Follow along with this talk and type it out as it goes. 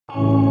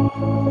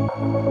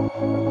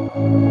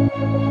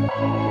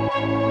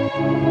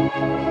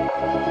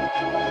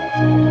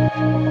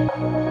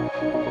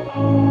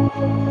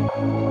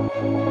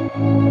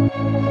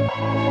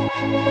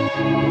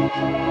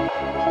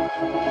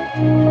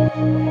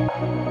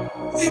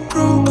We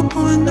broke up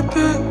in the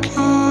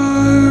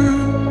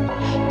backyard.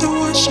 There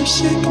was some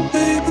secret,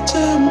 baby,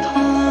 damn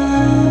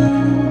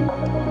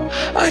hard.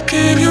 I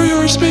gave you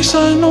your space,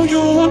 I know you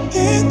want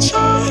me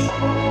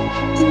time.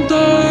 And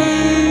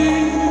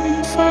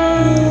I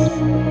fight.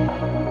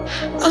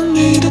 I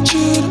needed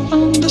you to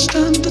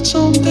understand that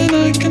something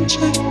I can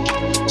change,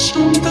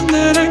 something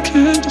that I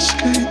can't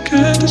escape,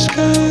 can't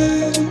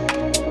escape.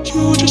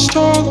 You just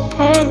tore a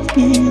part of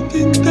me, you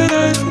think that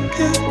I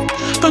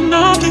forget, but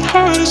nothing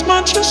hurt as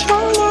much as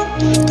your love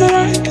that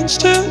I can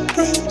still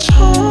reach.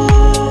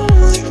 Don't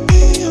leave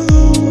me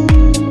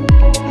alone.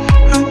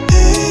 I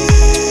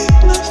need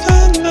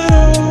nothing at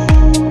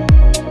all.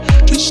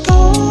 Just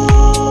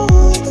don't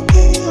leave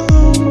me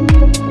alone.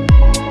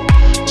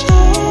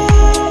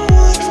 Don't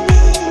leave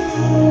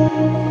me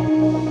alone.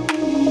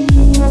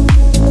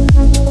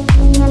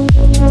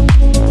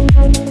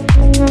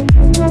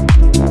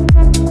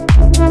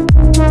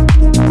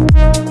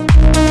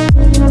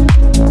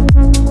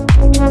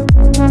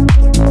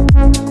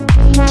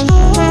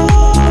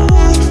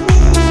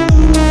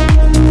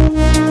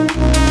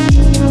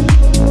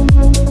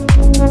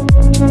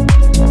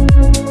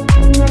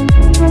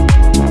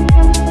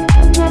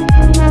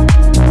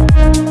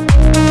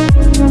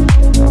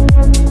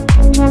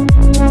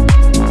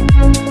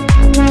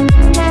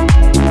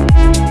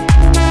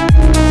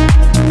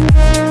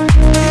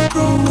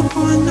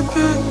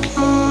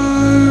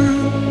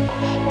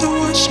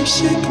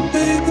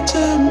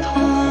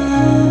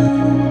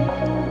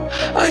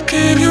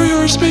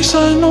 Space,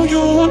 I know you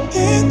want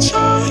me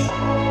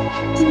time,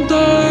 and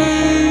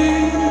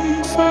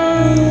I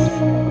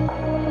fight.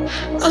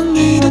 I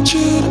needed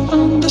you to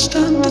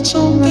understand that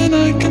something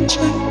I can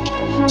change,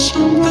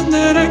 something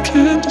that I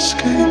can't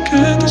escape,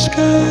 can't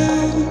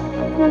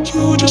escape.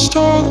 You just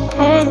tore a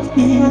part of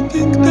me, you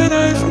think that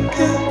I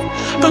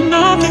forget, but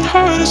nothing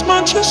hurt as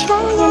much as your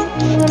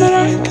love that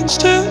I can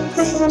still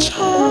reach.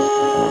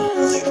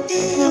 Don't leave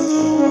me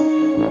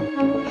alone.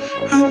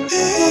 I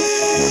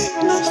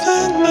need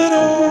nothing at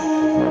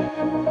all.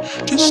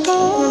 Just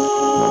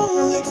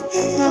don't leave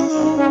me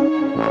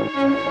alone.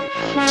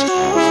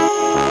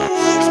 Don't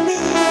leave me